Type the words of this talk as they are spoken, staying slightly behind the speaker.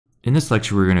In this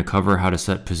lecture, we're going to cover how to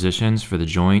set positions for the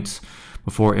joints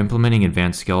before implementing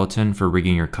advanced skeleton for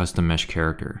rigging your custom mesh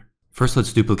character. First,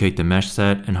 let's duplicate the mesh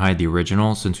set and hide the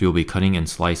original since we will be cutting and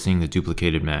slicing the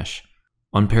duplicated mesh.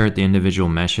 Unparent the individual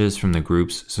meshes from the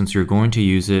groups since you're going to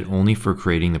use it only for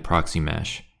creating the proxy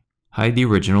mesh. Hide the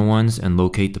original ones and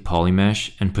locate the poly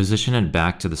mesh and position it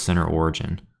back to the center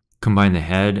origin. Combine the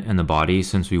head and the body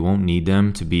since we won't need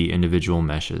them to be individual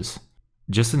meshes.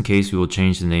 Just in case, we will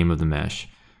change the name of the mesh.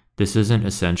 This isn't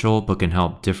essential but can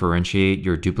help differentiate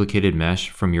your duplicated mesh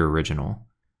from your original.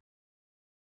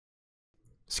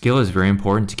 Scale is very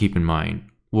important to keep in mind.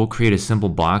 We'll create a simple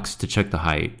box to check the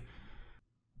height.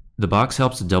 The box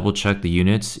helps to double check the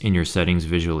units in your settings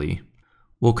visually.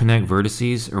 We'll connect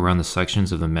vertices around the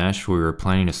sections of the mesh where we are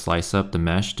planning to slice up the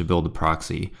mesh to build a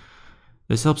proxy.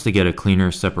 This helps to get a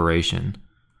cleaner separation.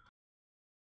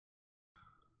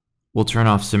 We'll turn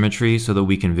off symmetry so that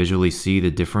we can visually see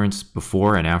the difference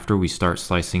before and after we start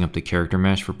slicing up the character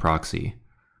mesh for proxy.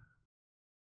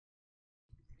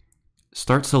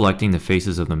 Start selecting the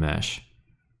faces of the mesh.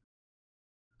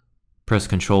 Press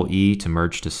Ctrl E to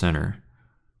merge to center.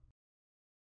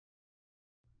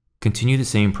 Continue the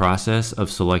same process of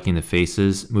selecting the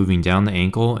faces, moving down the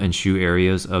ankle and shoe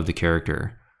areas of the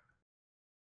character.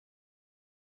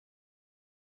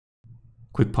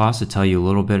 Quick pause to tell you a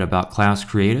little bit about Class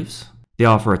Creatives. They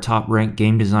offer a top-ranked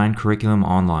game design curriculum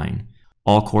online.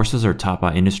 All courses are taught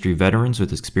by industry veterans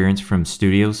with experience from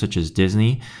studios such as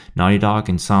Disney, Naughty Dog,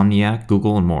 Insomniac,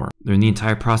 Google, and more. Learn the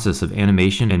entire process of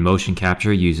animation and motion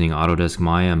capture using Autodesk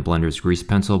Maya and Blender's Grease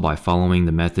Pencil by following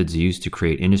the methods used to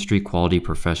create industry-quality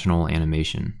professional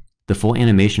animation. The full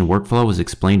animation workflow is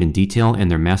explained in detail in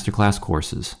their Masterclass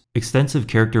courses. Extensive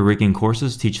character rigging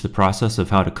courses teach the process of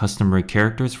how to custom rig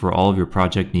characters for all of your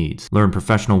project needs. Learn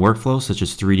professional workflows such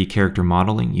as 3D character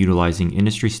modeling utilizing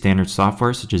industry standard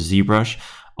software such as ZBrush,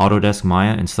 Autodesk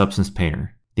Maya, and Substance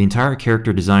Painter. The entire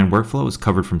character design workflow is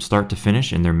covered from start to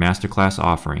finish in their Masterclass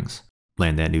offerings.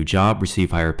 Land that new job,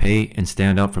 receive higher pay, and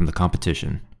stand out from the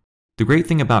competition. The great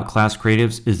thing about Class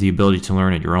Creatives is the ability to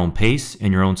learn at your own pace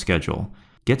and your own schedule.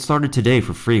 Get started today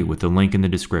for free with the link in the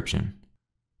description.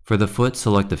 For the foot,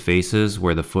 select the faces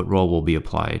where the foot roll will be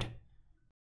applied.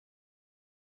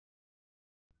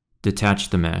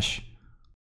 Detach the mesh.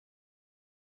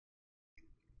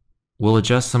 We'll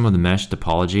adjust some of the mesh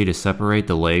topology to separate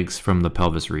the legs from the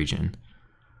pelvis region.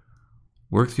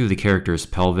 Work through the character's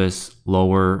pelvis,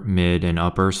 lower, mid, and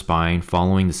upper spine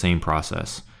following the same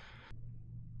process.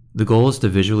 The goal is to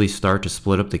visually start to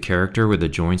split up the character where the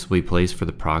joints will be placed for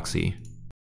the proxy.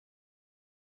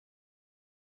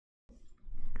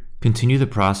 Continue the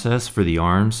process for the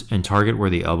arms and target where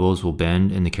the elbows will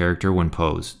bend in the character when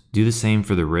posed. Do the same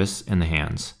for the wrists and the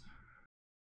hands.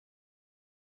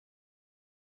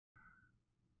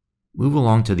 Move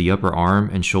along to the upper arm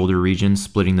and shoulder region,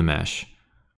 splitting the mesh.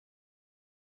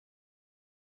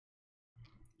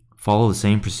 Follow the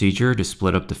same procedure to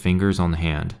split up the fingers on the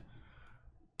hand.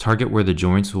 Target where the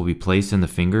joints will be placed in the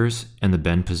fingers and the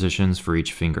bend positions for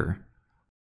each finger.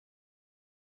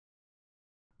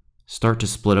 Start to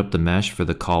split up the mesh for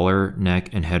the collar, neck,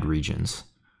 and head regions.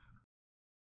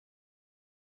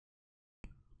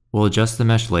 We'll adjust the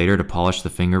mesh later to polish the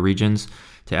finger regions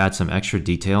to add some extra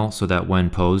detail so that when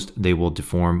posed, they will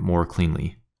deform more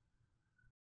cleanly.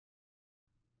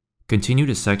 Continue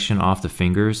to section off the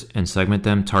fingers and segment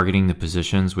them, targeting the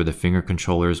positions where the finger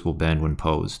controllers will bend when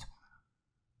posed.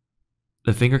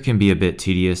 The finger can be a bit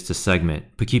tedious to segment,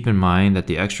 but keep in mind that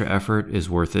the extra effort is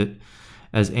worth it,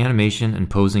 as animation and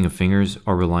posing of fingers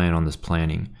are reliant on this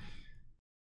planning.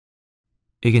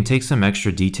 It can take some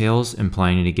extra details in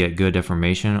planning to get good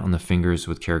deformation on the fingers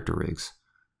with character rigs.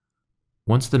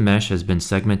 Once the mesh has been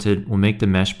segmented, we'll make the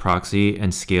mesh proxy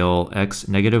and scale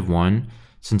x-1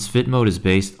 since Fitmode is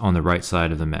based on the right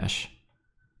side of the mesh.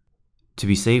 To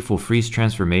be safe, we'll freeze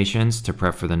transformations to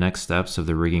prep for the next steps of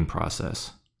the rigging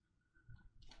process.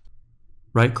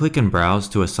 Right-click and browse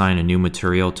to assign a new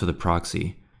material to the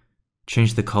proxy.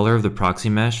 Change the color of the proxy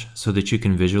mesh so that you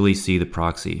can visually see the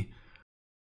proxy.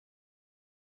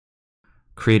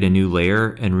 Create a new layer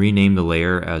and rename the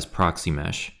layer as Proxy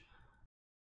Mesh.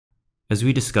 As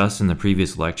we discussed in the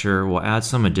previous lecture, we'll add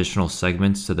some additional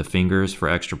segments to the fingers for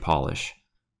extra polish.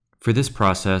 For this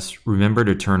process, remember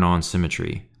to turn on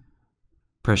symmetry.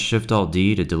 Press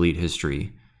Shift-Alt-D to delete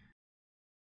history.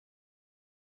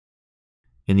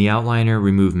 In the outliner,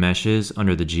 remove meshes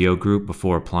under the Geo group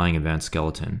before applying Advanced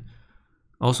Skeleton.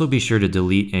 Also be sure to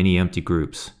delete any empty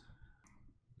groups.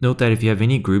 Note that if you have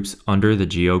any groups under the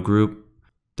Geo group,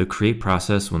 the create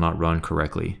process will not run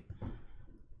correctly.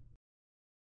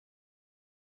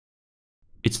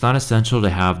 It's not essential to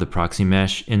have the proxy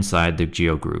mesh inside the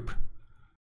geo group.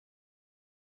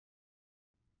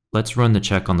 Let's run the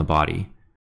check on the body.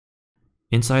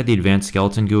 Inside the Advanced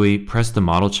Skeleton GUI, press the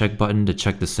Model Check button to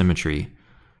check the symmetry.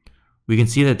 We can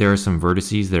see that there are some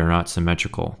vertices that are not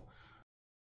symmetrical.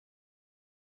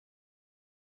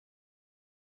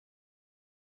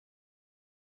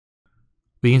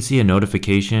 We can see a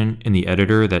notification in the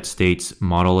editor that states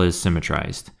model is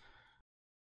symmetrized.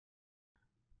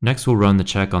 Next, we'll run the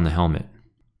check on the helmet.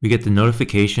 We get the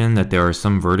notification that there are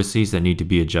some vertices that need to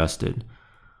be adjusted.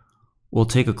 We'll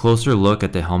take a closer look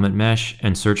at the helmet mesh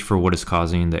and search for what is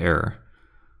causing the error.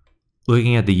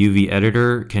 Looking at the UV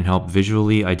editor can help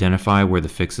visually identify where the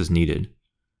fix is needed.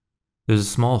 There's a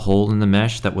small hole in the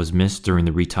mesh that was missed during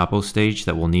the retopo stage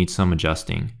that will need some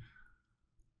adjusting.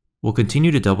 We'll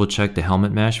continue to double check the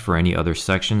helmet mesh for any other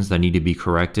sections that need to be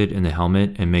corrected in the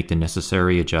helmet and make the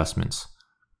necessary adjustments.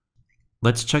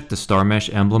 Let's check the star mesh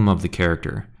emblem of the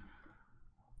character.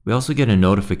 We also get a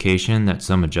notification that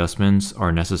some adjustments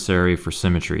are necessary for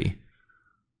symmetry.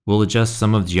 We'll adjust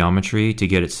some of the geometry to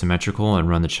get it symmetrical and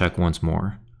run the check once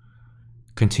more.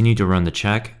 Continue to run the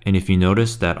check, and if you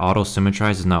notice that Auto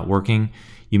Symmetrize is not working,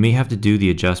 you may have to do the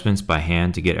adjustments by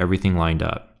hand to get everything lined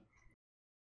up.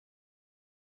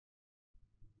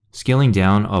 Scaling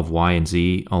down of Y and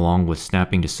Z along with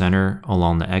snapping to center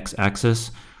along the X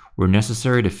axis were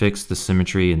necessary to fix the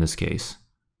symmetry in this case.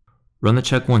 Run the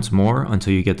check once more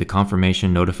until you get the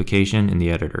confirmation notification in the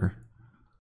editor.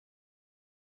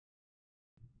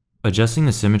 Adjusting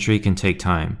the symmetry can take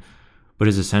time, but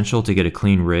is essential to get a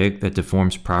clean rig that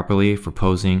deforms properly for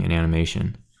posing and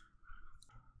animation.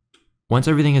 Once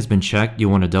everything has been checked,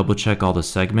 you'll want to double check all the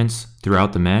segments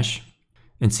throughout the mesh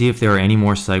and see if there are any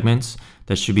more segments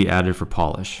that should be added for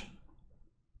polish.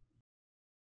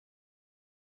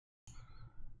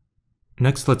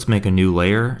 Next, let's make a new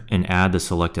layer and add the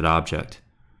selected object.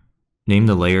 Name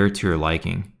the layer to your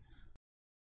liking.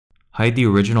 Hide the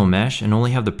original mesh and only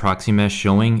have the proxy mesh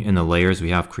showing in the layers we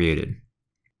have created.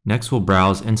 Next, we'll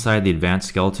browse inside the Advanced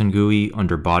Skeleton GUI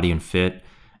under Body and Fit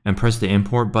and press the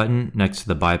Import button next to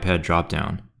the biped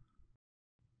dropdown.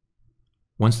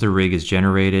 Once the rig is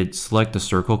generated, select the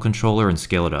circle controller and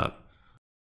scale it up.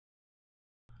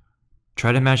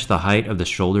 Try to match the height of the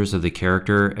shoulders of the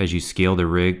character as you scale the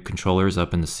rig controllers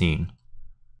up in the scene.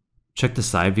 Check the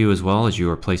side view as well as you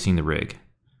are placing the rig.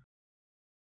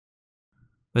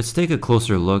 Let's take a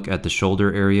closer look at the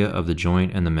shoulder area of the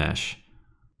joint and the mesh.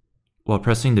 While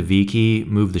pressing the V key,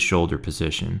 move the shoulder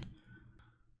position.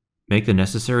 Make the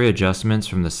necessary adjustments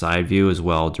from the side view as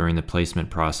well during the placement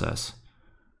process.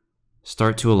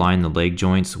 Start to align the leg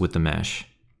joints with the mesh.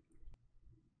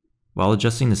 While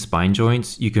adjusting the spine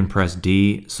joints, you can press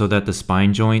D so that the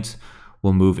spine joints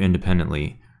will move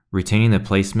independently, retaining the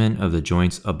placement of the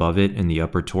joints above it in the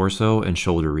upper torso and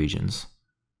shoulder regions.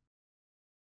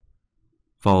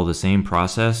 Follow the same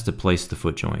process to place the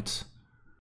foot joints.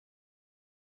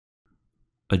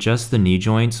 Adjust the knee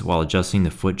joints while adjusting the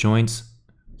foot joints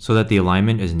so that the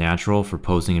alignment is natural for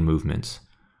posing and movements.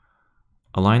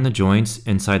 Align the joints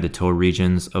inside the toe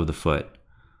regions of the foot.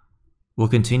 We'll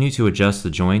continue to adjust the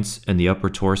joints in the upper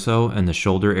torso and the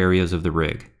shoulder areas of the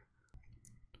rig.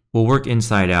 We'll work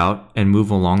inside out and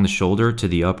move along the shoulder to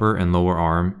the upper and lower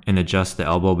arm and adjust the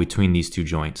elbow between these two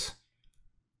joints.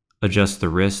 Adjust the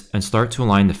wrist and start to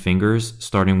align the fingers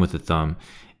starting with the thumb,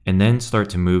 and then start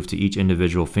to move to each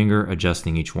individual finger,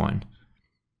 adjusting each one.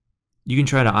 You can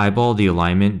try to eyeball the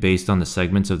alignment based on the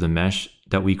segments of the mesh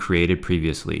that we created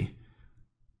previously.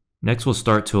 Next, we'll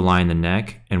start to align the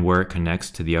neck and where it connects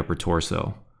to the upper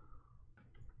torso.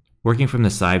 Working from the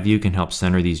side view can help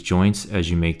center these joints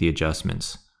as you make the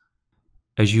adjustments.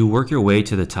 As you work your way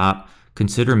to the top,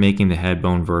 consider making the head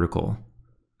bone vertical.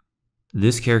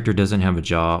 This character doesn't have a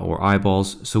jaw or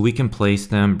eyeballs, so we can place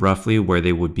them roughly where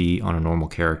they would be on a normal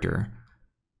character.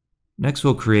 Next,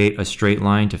 we'll create a straight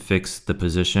line to fix the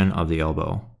position of the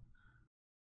elbow.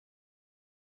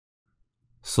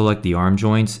 Select the arm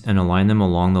joints and align them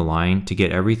along the line to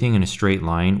get everything in a straight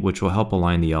line, which will help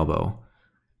align the elbow.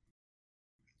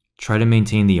 Try to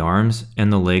maintain the arms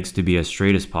and the legs to be as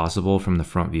straight as possible from the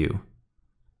front view.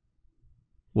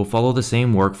 We'll follow the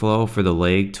same workflow for the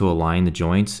leg to align the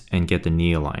joints and get the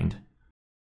knee aligned.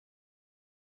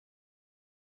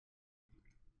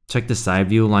 Check the side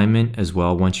view alignment as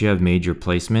well once you have made your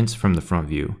placements from the front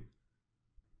view.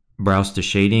 Browse to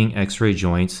Shading X-ray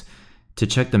Joints to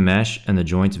check the mesh and the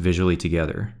joints visually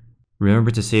together.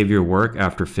 Remember to save your work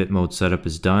after Fitmode setup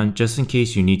is done, just in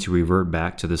case you need to revert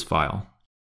back to this file.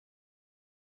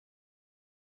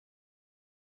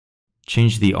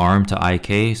 Change the arm to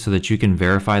IK so that you can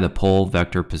verify the pole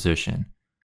vector position.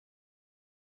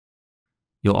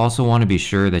 You'll also want to be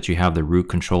sure that you have the root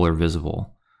controller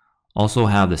visible. Also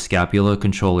have the scapula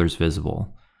controllers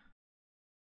visible.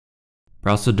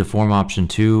 Browse to Deform Option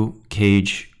 2,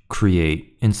 Cage,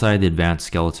 Create, inside the Advanced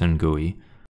Skeleton GUI.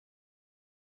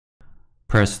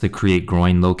 Press the Create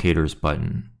Groin Locators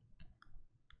button.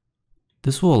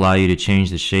 This will allow you to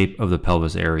change the shape of the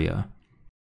pelvis area.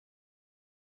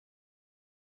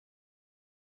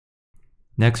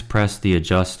 Next, press the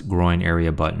Adjust Groin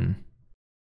Area button.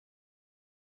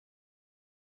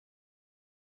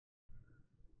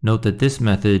 Note that this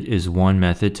method is one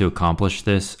method to accomplish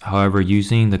this, however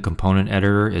using the component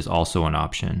editor is also an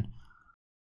option.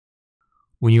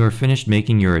 When you are finished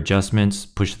making your adjustments,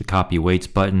 push the Copy Weights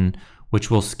button, which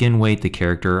will skin weight the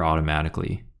character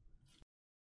automatically.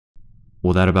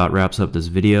 Well, that about wraps up this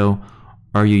video.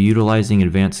 Are you utilizing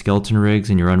advanced skeleton rigs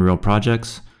in your Unreal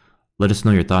projects? Let us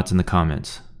know your thoughts in the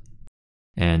comments.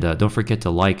 And don't forget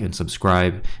to like and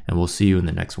subscribe, and we'll see you in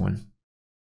the next one.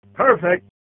 Perfect.